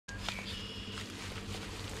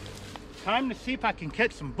Time to see if I can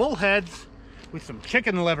catch some bullheads with some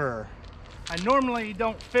chicken liver. I normally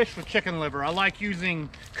don't fish with chicken liver. I like using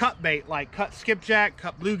cut bait like cut skipjack,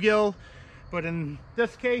 cut bluegill, but in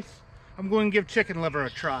this case, I'm going to give chicken liver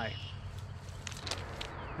a try.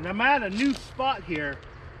 And I'm at a new spot here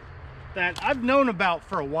that I've known about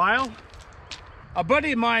for a while. A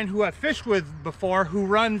buddy of mine who I've fished with before, who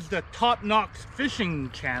runs the Top Knox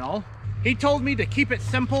Fishing channel, he told me to keep it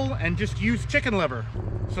simple and just use chicken liver.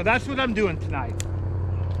 So that's what I'm doing tonight.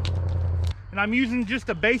 And I'm using just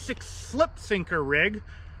a basic slip sinker rig,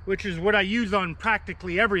 which is what I use on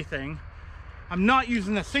practically everything. I'm not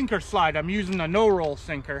using a sinker slide, I'm using a no-roll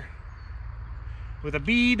sinker with a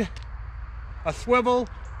bead, a swivel,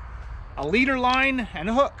 a leader line, and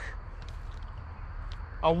a hook.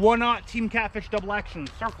 A 1/0 Team Catfish double action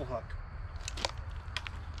circle hook.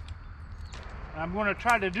 And I'm going to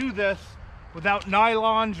try to do this without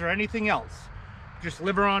nylons or anything else. Just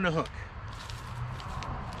liver on a hook.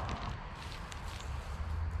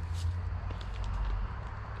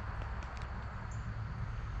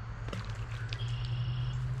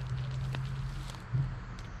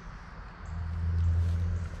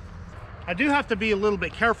 I do have to be a little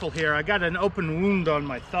bit careful here. I got an open wound on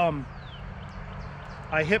my thumb.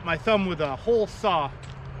 I hit my thumb with a hole saw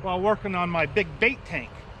while working on my big bait tank,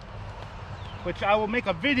 which I will make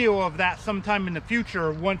a video of that sometime in the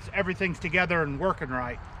future once everything's together and working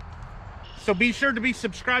right. So be sure to be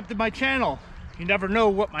subscribed to my channel. You never know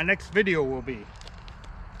what my next video will be.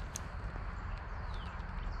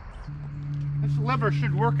 This liver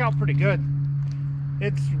should work out pretty good.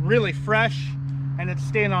 It's really fresh and it's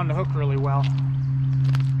staying on the hook really well.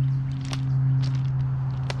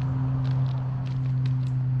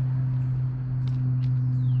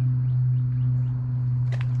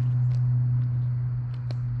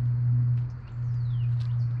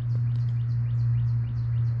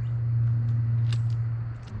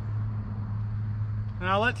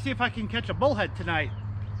 Now let's see if I can catch a bullhead tonight.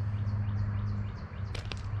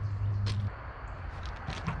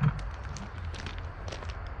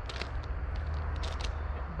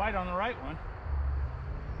 Bite on the right one.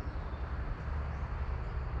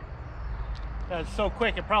 That was so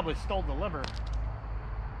quick it probably stole the liver.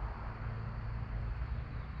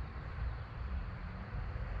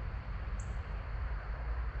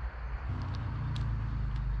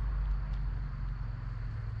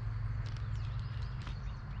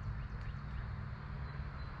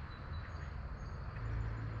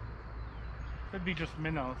 Could be just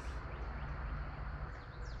minnows.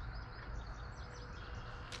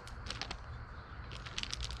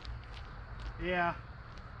 Yeah,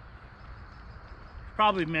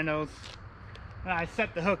 probably minnows. I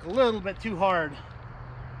set the hook a little bit too hard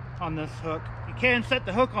on this hook. You can set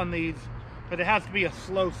the hook on these, but it has to be a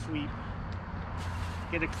slow sweep.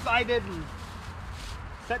 Get excited and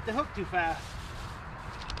set the hook too fast.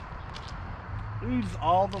 Lose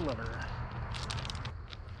all the liver.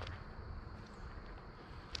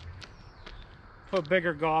 Put a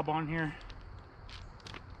bigger gob on here.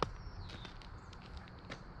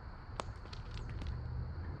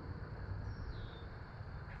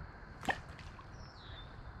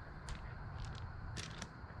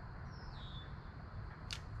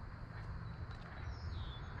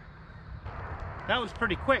 That was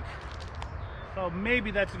pretty quick, so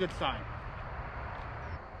maybe that's a good sign.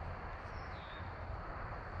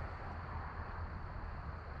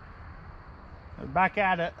 We're back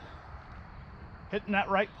at it, hitting that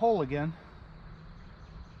right pole again.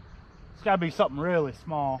 It's got to be something really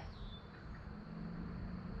small.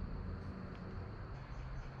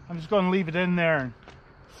 I'm just going to leave it in there and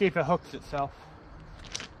see if it hooks itself.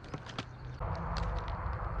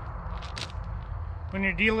 When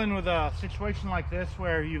you're dealing with a situation like this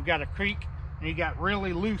where you've got a creek and you got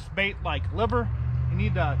really loose bait like liver, you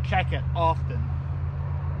need to check it often.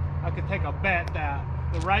 I could take a bet that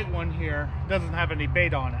the right one here doesn't have any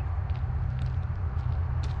bait on it.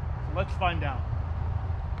 So let's find out.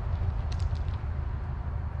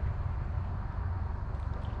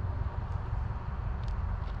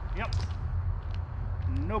 Yep,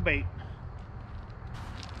 no bait.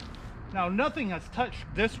 Now nothing has touched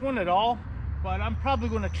this one at all, but I'm probably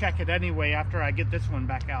going to check it anyway after I get this one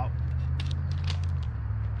back out.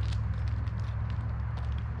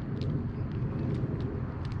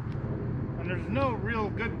 And there's no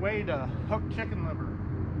real good way to hook chicken liver.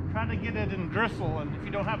 Try to get it in gristle, and if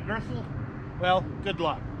you don't have gristle, well, good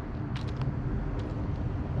luck.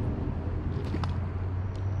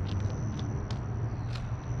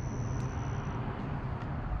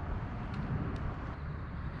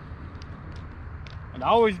 And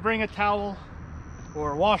always bring a towel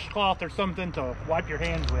or a washcloth or something to wipe your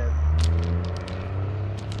hands with.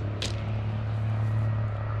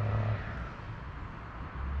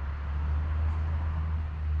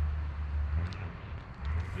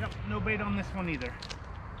 Yep, no bait on this one either.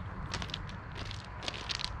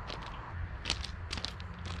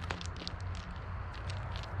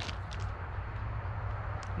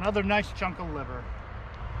 Another nice chunk of liver.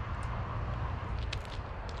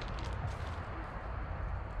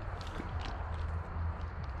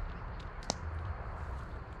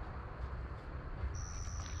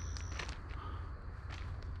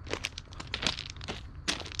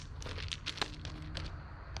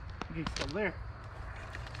 He's still there.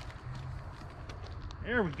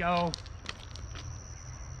 There we go.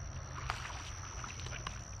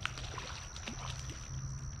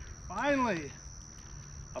 Finally,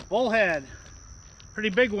 a bullhead. Pretty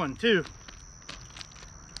big one too.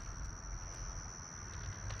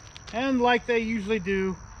 And like they usually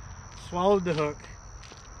do, swallowed the hook.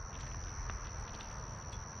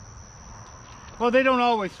 Well, they don't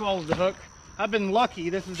always swallow the hook. I've been lucky.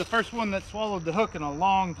 This is the first one that swallowed the hook in a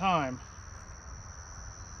long time.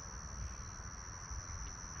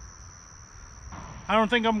 I don't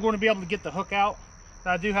think I'm going to be able to get the hook out,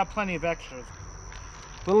 but I do have plenty of extras.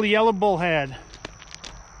 Little yellow bullhead.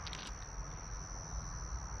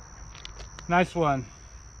 Nice one.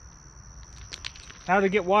 Now to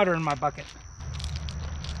get water in my bucket.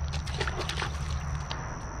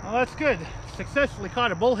 Well, that's good. Successfully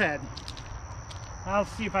caught a bullhead. I'll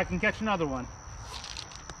see if I can catch another one.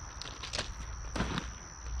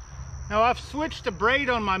 Now I've switched to braid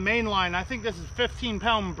on my main line. I think this is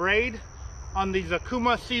 15-pound braid on these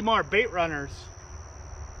Akuma Seamar bait runners.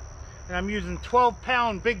 And I'm using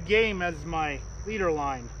 12-pound big game as my leader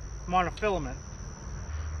line. I'm on a filament.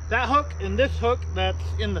 That hook and this hook that's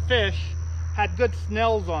in the fish had good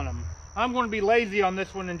snells on them. I'm going to be lazy on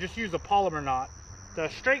this one and just use a polymer knot. The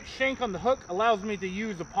straight shank on the hook allows me to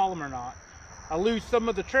use a polymer knot. I lose some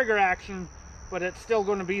of the trigger action, but it's still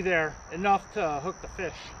going to be there enough to hook the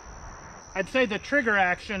fish. I'd say the trigger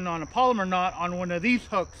action on a polymer knot on one of these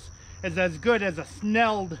hooks is as good as a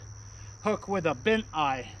snelled hook with a bent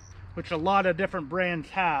eye, which a lot of different brands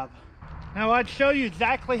have. Now I'd show you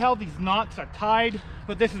exactly how these knots are tied,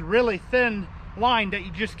 but this is really thin line that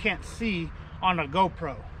you just can't see on a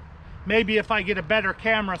GoPro. Maybe if I get a better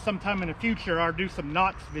camera sometime in the future, I'll do some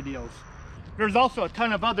knots videos. There's also a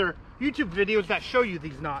ton of other YouTube videos that show you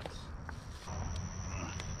these knots.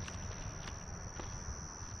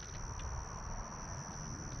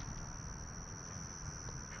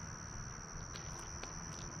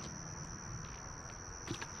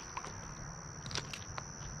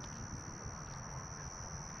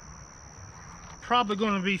 Probably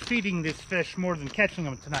going to be feeding this fish more than catching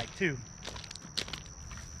them tonight too.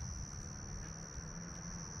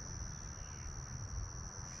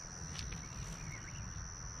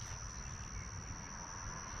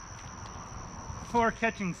 Or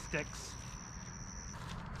catching sticks.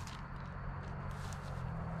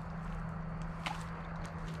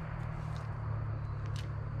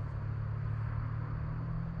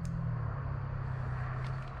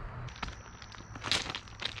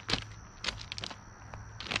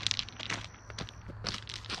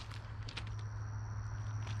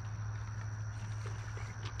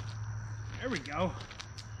 There we go.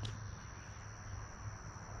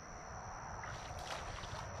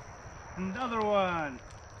 Another one.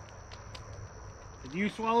 Did you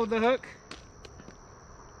swallow the hook?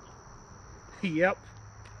 Yep.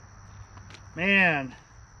 Man,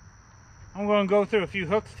 I'm going to go through a few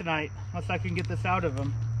hooks tonight, unless I can get this out of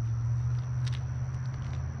them.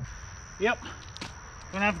 Yep.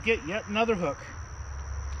 Gonna have to get yet another hook.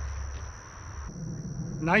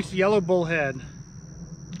 Nice yellow bullhead.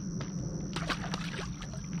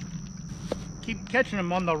 Keep catching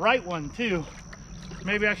them on the right one too.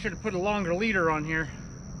 Maybe I should have put a longer leader on here.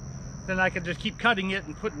 Then I could just keep cutting it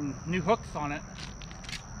and putting new hooks on it.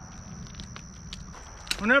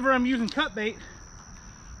 Whenever I'm using cut bait,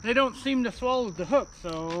 they don't seem to swallow the hook,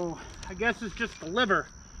 so I guess it's just the liver.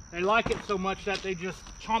 They like it so much that they just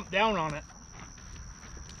chomp down on it.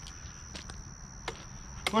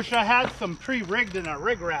 Wish I had some pre-rigged in a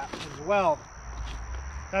rig wrap as well.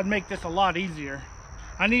 That'd make this a lot easier.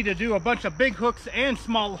 I need to do a bunch of big hooks and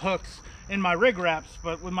small hooks in my rig wraps,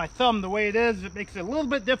 but with my thumb the way it is, it makes it a little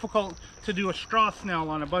bit difficult to do a straw snell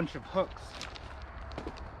on a bunch of hooks,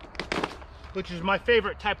 which is my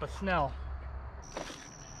favorite type of snell.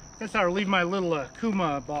 Guess I'll leave my little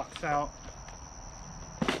Akuma box out.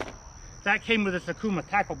 That came with this Akuma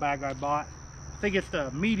tackle bag I bought. I think it's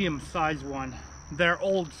the medium size one. They're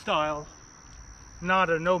old style, not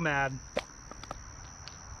a Nomad.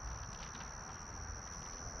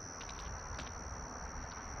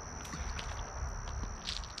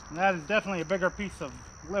 And that is definitely a bigger piece of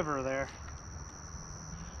liver there.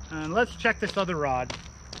 And let's check this other rod.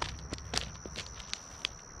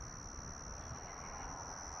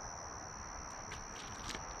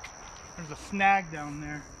 There's a snag down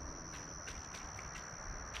there.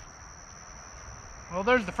 Well,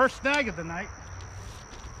 there's the first snag of the night.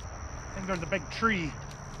 I think there's a big tree.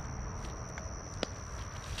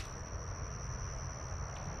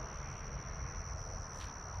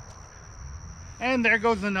 And there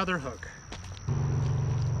goes another hook.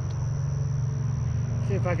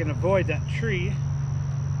 See if I can avoid that tree.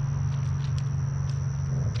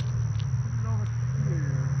 Over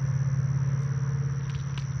here.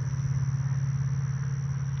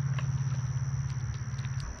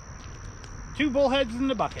 Two bullheads in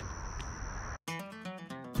the bucket.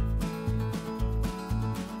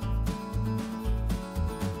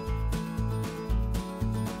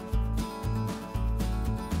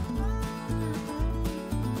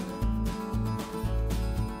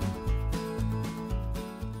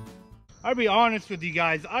 I'll be honest with you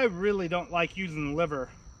guys, I really don't like using liver.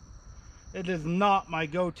 It is not my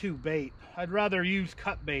go-to bait. I'd rather use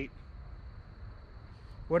cut bait.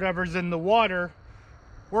 Whatever's in the water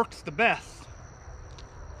works the best.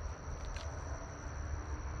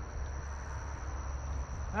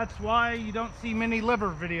 That's why you don't see many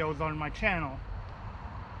liver videos on my channel.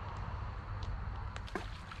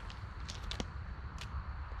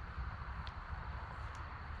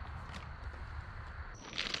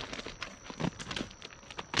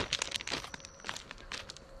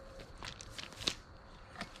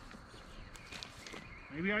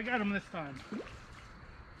 Maybe I got him this time.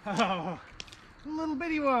 Oh, a little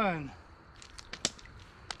bitty one.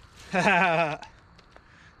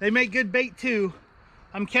 They make good bait too.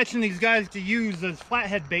 I'm catching these guys to use as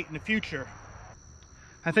flathead bait in the future.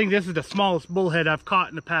 I think this is the smallest bullhead I've caught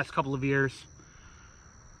in the past couple of years.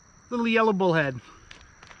 Little yellow bullhead.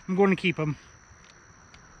 I'm going to keep him.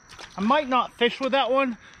 I might not fish with that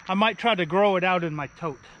one. I might try to grow it out in my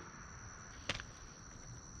tote.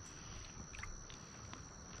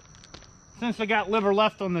 Since I got liver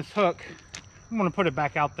left on this hook, I'm going to put it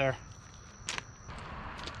back out there.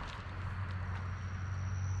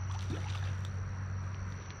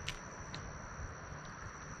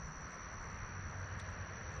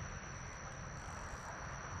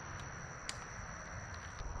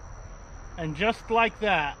 And just like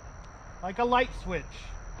that, like a light switch,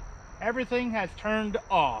 everything has turned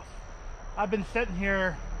off. I've been sitting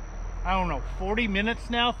here, I don't know, 40 minutes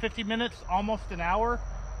now, 50 minutes, almost an hour.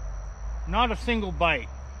 Not a single bite.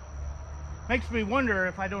 Makes me wonder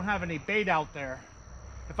if I don't have any bait out there.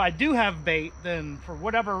 If I do have bait, then for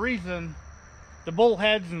whatever reason, the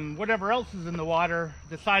bullheads and whatever else is in the water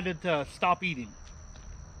decided to stop eating.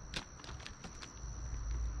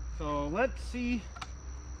 So let's see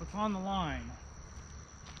what's on the line.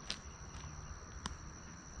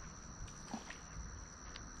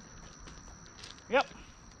 Yep,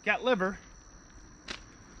 got liver.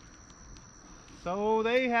 So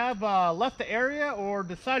they have left the area or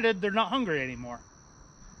decided they're not hungry anymore.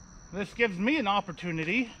 This gives me an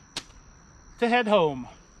opportunity to head home.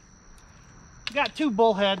 Got two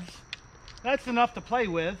bullheads. That's enough to play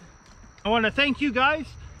with. I want to thank you guys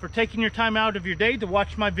for taking your time out of your day to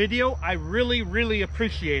watch my video. I really, really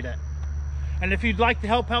appreciate it. And if you'd like to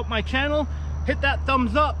help out my channel, hit that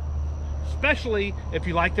thumbs up, especially if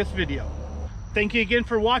you like this video. Thank you again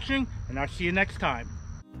for watching, and I'll see you next time.